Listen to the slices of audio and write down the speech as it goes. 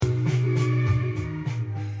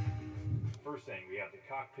have the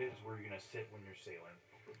cockpit is where you're gonna sit when you're sailing.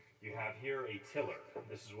 You have here a tiller.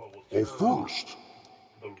 This is what will A turn first.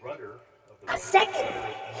 the rudder of the A boat. second.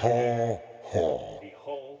 Ha ha. The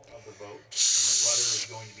hull of the boat, and the rudder is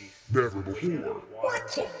going to be Never weighted before. on water,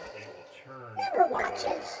 Watching. and it will turn Never the boat as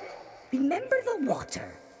watches. you go. Remember the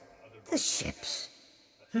water, the ships.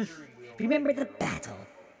 Remember the battle.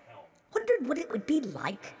 Wondered what it would be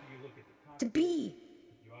like to be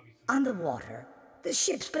on the water, the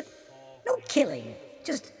ships, but no killing,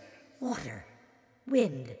 just water,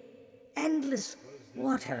 wind, endless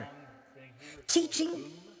water.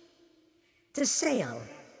 Teaching to sail.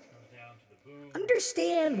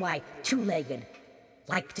 Understand why two-legged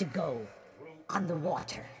like to go on the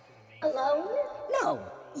water. Alone? No.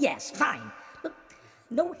 Yes, fine. Look,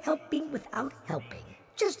 no helping without helping.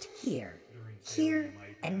 Just here. Here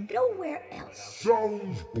and nowhere else.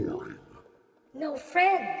 Sounds boring. No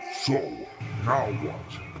friends. So, now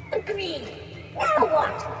what? Agreed. Now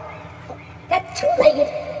what? That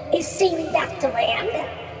two-legged is sailing back to land.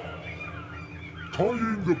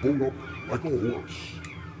 Tying the boat up like a horse.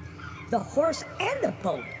 The horse and the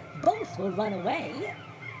boat both will run away.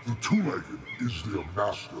 The two-legged is their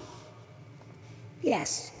master.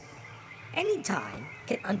 Yes. Anytime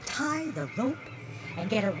can untie the rope and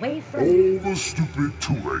get away from... All the stupid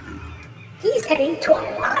two-legged. He's heading to a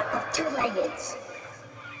lot of two-leggeds.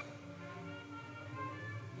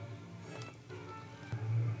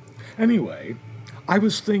 Anyway, I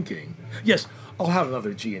was thinking... Yes, I'll have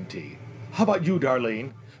another G&T. How about you,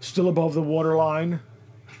 Darlene? Still above the waterline?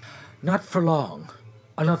 Not for long.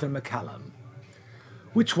 Another McCallum.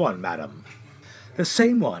 Which one, madam? The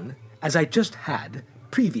same one as I just had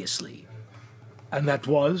previously. And that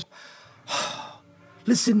was?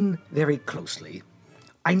 Listen very closely.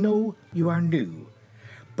 I know you are new,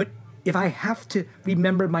 but if I have to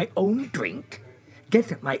remember my own drink,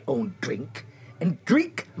 get my own drink, and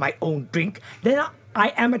drink my own drink, then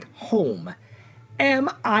I am at home. Am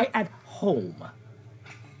I at home?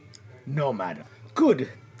 No, madam. Good.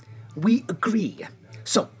 We agree.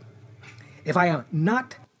 So, if I am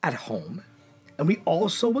not at home, and we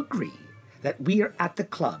also agree that we are at the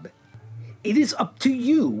club, it is up to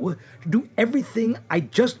you to do everything I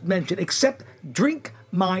just mentioned except drink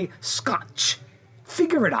my scotch.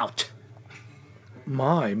 Figure it out.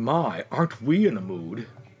 My, aren't we in a mood?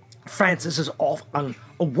 Francis is off on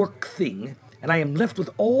a work thing, and I am left with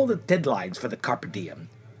all the deadlines for the Carpe Diem.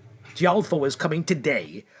 Gialfo is coming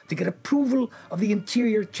today to get approval of the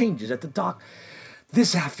interior changes at the dock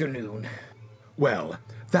this afternoon. Well,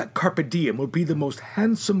 that Carpe Diem will be the most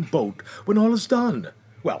handsome boat when all is done.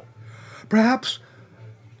 Well, perhaps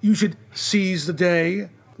you should seize the day,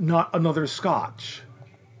 not another scotch.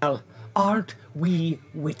 Well, aren't we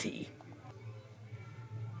witty?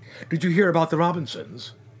 Did you hear about the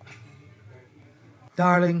Robinsons?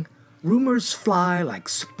 Darling, rumors fly like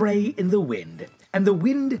spray in the wind, and the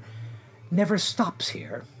wind never stops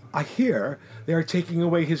here. I hear they are taking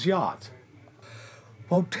away his yacht.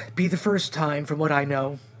 Won't be the first time, from what I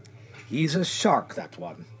know. He's a shark, that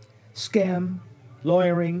one. Scam,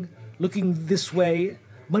 lawyering, looking this way,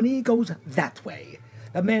 money goes that way.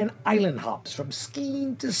 The man island hops from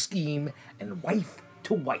scheme to scheme and wife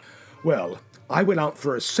to wife. Well, I went out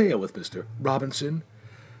for a sail with Mr. Robinson.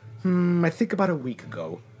 I think about a week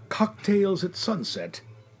ago. Cocktails at sunset.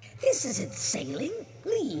 This isn't sailing.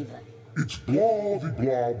 Leave. It's blah de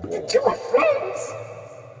blah blah. The two are friends.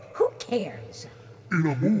 Who cares? In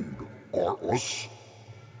a mood, are us.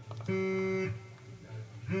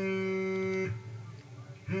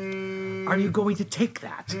 Are you going to take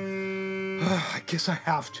that? I guess I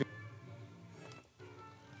have to.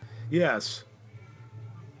 Yes.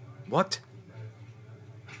 What?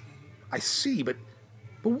 I see, but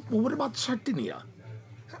what about Sardinia?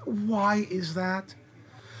 Why is that?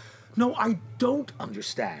 No, I don't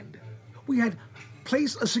understand. We had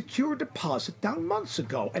placed a secure deposit down months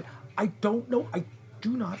ago, and I don't know. I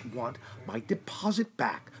do not want my deposit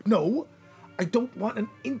back. No, I don't want an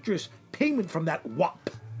interest payment from that wop.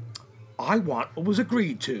 I want what was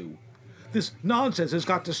agreed to. This nonsense has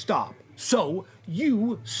got to stop. So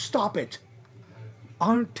you stop it.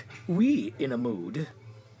 Aren't we in a mood?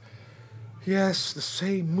 Yes, the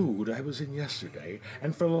same mood I was in yesterday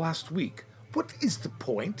and for the last week. What is the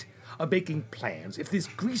point of making plans if these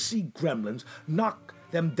greasy gremlins knock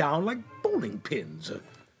them down like bowling pins?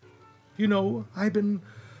 You know, I've been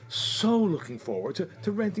so looking forward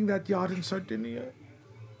to renting that yacht in Sardinia.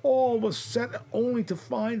 All was set only to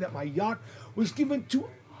find that my yacht was given to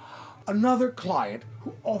another client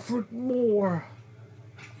who offered more.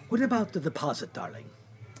 What about the deposit, darling?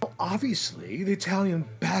 Well, obviously, the Italian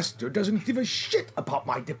bastard doesn't give a shit about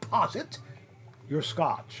my deposit. your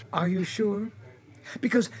scotch. Are you sure?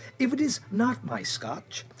 Because if it is not my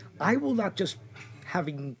scotch, I will not just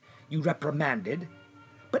having you reprimanded,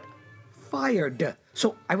 but fired.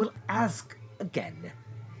 So I will ask again,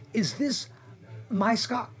 is this my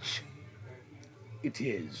scotch? It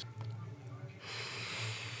is.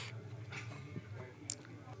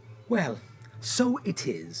 Well, so it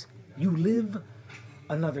is. You live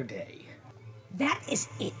another day. That is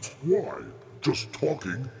it. Why? Just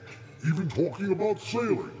talking? Even talking about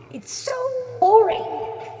sailing? It's so boring.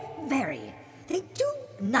 Very. They do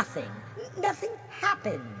nothing. Nothing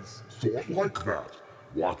happens. Thought like that.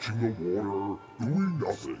 Watching the water, doing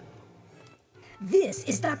nothing. This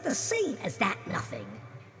is not the same as that nothing.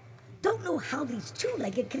 Don't know how these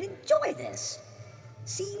two-legged can enjoy this.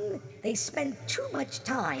 Seem they spend too much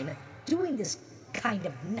time doing this kind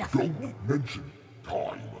of nothing. Don't mention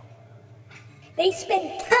time. They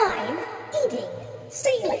spend time eating,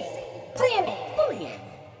 sailing, planning, bullying.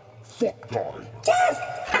 Fuck time. Just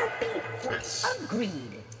happy flesh.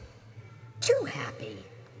 Agreed. Too happy.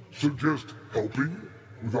 Suggest helping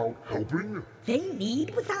without helping? They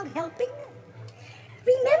need without helping?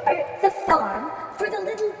 Remember the farm for the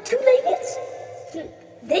little two-leggeds?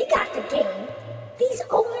 They got the game. These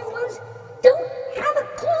older ones don't have a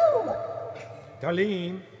clue.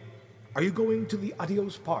 Darlene, are you going to the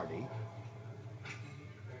adios party?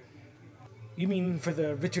 You mean for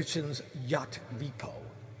the Richardson's yacht repo?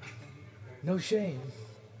 No shame.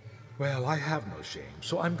 Well, I have no shame,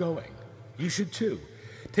 so I'm going. You should too.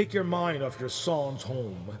 Take your mind off your sans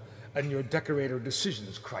home and your decorator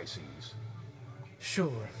decisions crises.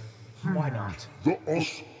 Sure. Why not? The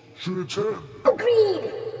us should attend.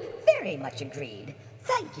 Agreed. Very much agreed.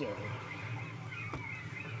 Thank you.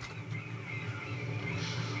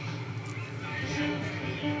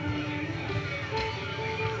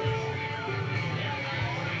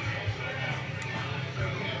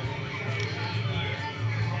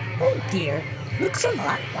 Oh dear, looks a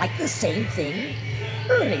lot like the same thing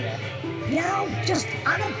earlier. Now just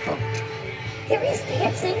on a boat. There is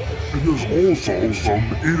dancing. And there's also some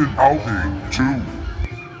in and outing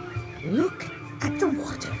too. Look at the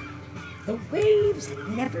water. The waves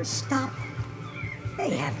never stop.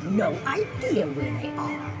 They have no idea where they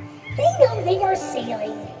are. They know they are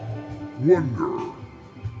sailing. Wonder.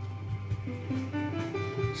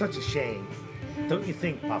 Such a shame. Don't you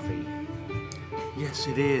think, Buffy? Yes,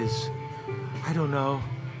 it is. I don't know.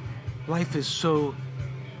 Life is so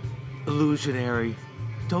illusionary,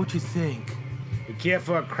 don't you think? You care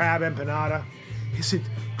for a crab empanada? Is it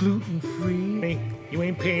gluten-free? You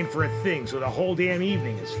ain't paying for a thing, so the whole damn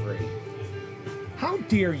evening is free. How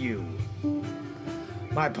dare you?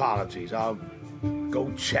 My apologies. I'll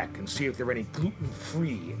go check and see if there are any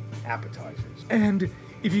gluten-free appetizers. And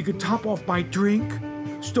if you could top off my drink,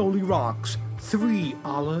 Stoli rocks, 3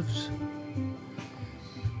 olives.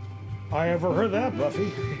 I ever heard that, Buffy.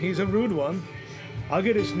 He's a rude one. I'll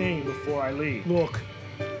get his name before I leave. Look,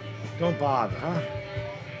 don't bother, huh?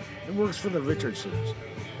 It works for the Richardsons.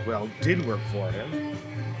 Well, did work for him.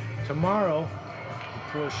 Tomorrow, the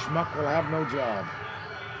poor schmuck will have no job.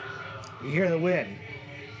 You hear the wind?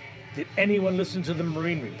 Did anyone listen to the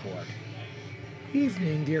Marine report?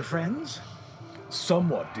 Evening, dear friends.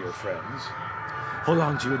 Somewhat, dear friends. Hold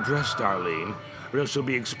on to your dress, Darlene, or else you'll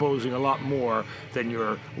be exposing a lot more than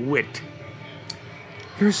your wit.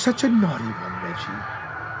 You're such a naughty one, Reggie.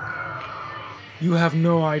 You have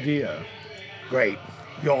no idea. Great.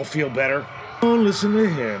 You all feel better? Don't listen to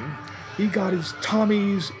him. He got his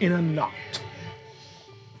Tommies in a knot.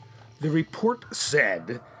 The report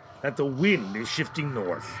said that the wind is shifting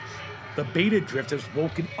north. The beta drift has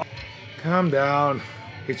woken up. Calm down.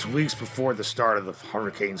 It's weeks before the start of the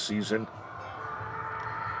hurricane season.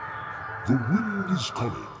 The wind is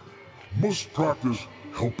coming. Must practice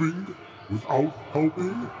helping without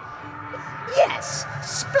helping. Yes,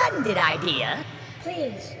 splendid idea.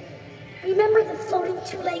 Please, remember the floating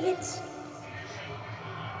two-leggeds?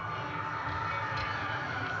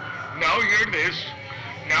 Now hear this.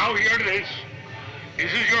 Now hear this.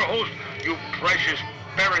 This is your host, you precious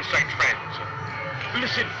parasite friends.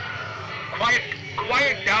 Listen.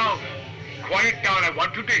 Quiet down. Quiet down. I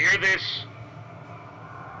want you to hear this.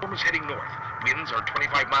 Storm is heading north. Winds are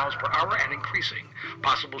 25 miles per hour and increasing.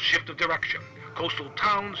 Possible shift of direction. Coastal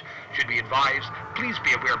towns should be advised. Please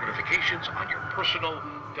be aware of notifications on your personal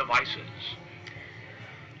devices.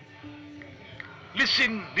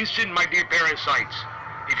 Listen, my dear parasites.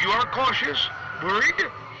 If you are cautious, worried,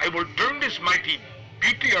 I will turn this mighty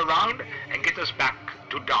beauty around and get us back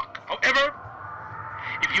to dock. However,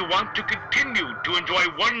 if you want to continue to enjoy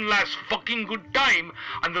one last fucking good time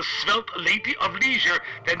on the svelte Lady of Leisure,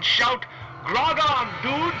 then shout Grog on,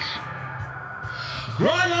 dudes!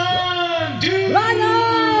 Run on, dude! Run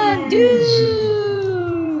on, dudes!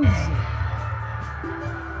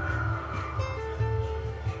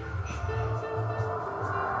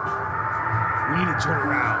 We need to turn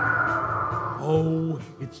around. Oh,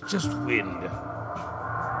 it's just wind.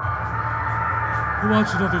 Who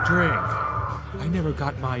wants another drink? I never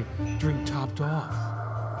got my drink topped off.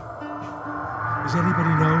 Does anybody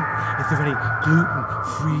know if there are any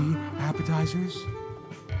gluten-free appetizers?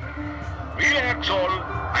 Relax, all.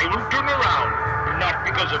 I will turn around, but not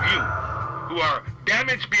because of you, who are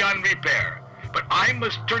damaged beyond repair. But I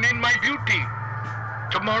must turn in my beauty.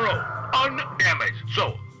 Tomorrow, undamaged.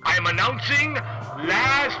 So, I am announcing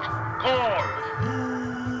last call.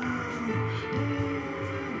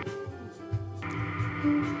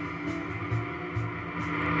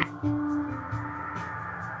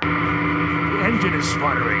 The engine is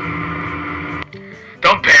sputtering.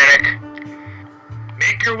 Don't panic.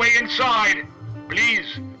 Make your way inside,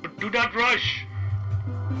 please, but do not rush.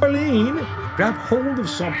 Darlene, grab hold of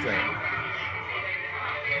something.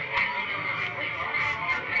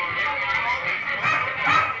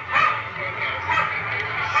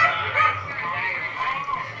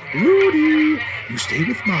 Rudy, you stay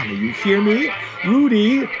with Mommy, you hear me?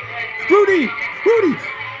 Rudy! Rudy! Rudy!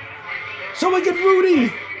 Someone get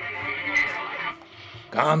Rudy!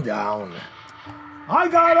 Calm down. I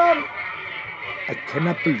got him! I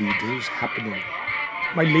cannot believe this is happening.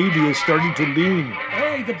 My lady is starting to lean.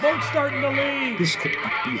 Hey, the boat's starting to lean! This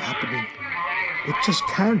cannot be happening. It just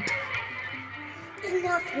can't.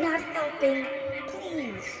 Enough not helping,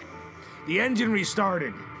 please. The engine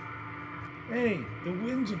restarted. Hey, the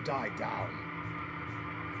winds have died down.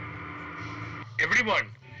 Everyone,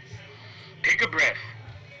 take a breath.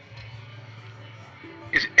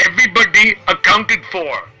 Is everybody accounted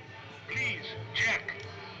for? Please, check.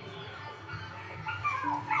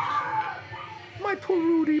 My poor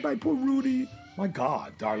Rudy, my poor Rudy. My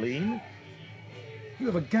God, Darlene. You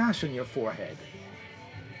have a gash on your forehead.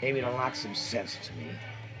 Maybe it'll lack some sense to me.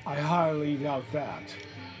 I highly doubt that.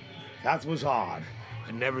 That was odd.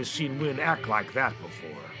 I've never seen Wynn act like that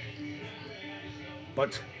before.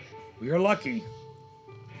 But we are lucky.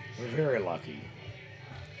 We're very lucky.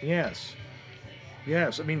 Yes.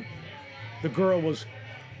 Yes, I mean, the girl was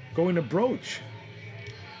going to broach.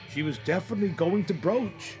 She was definitely going to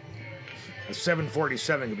broach. A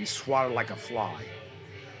 747 could be swatted like a fly.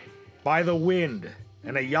 By the wind,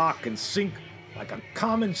 and a yacht can sink like a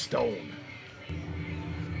common stone.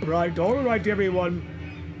 All right,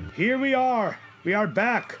 everyone. Here we are. We are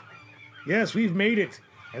back. Yes, we've made it.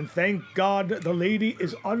 And thank God the lady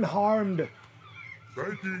is unharmed.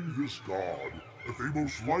 Thanking this God that they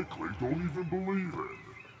most likely don't even believe in.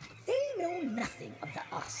 They know nothing of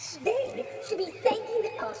the us. They should be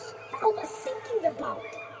thanking us for almost sinking the boat.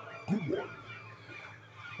 Good one.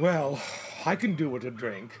 Well, I can do with a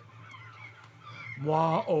drink.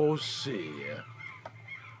 Moi aussi.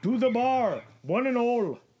 To the bar, one and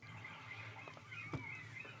all.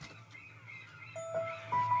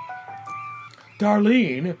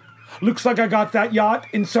 Darlene, looks like I got that yacht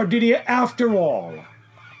in Sardinia after all.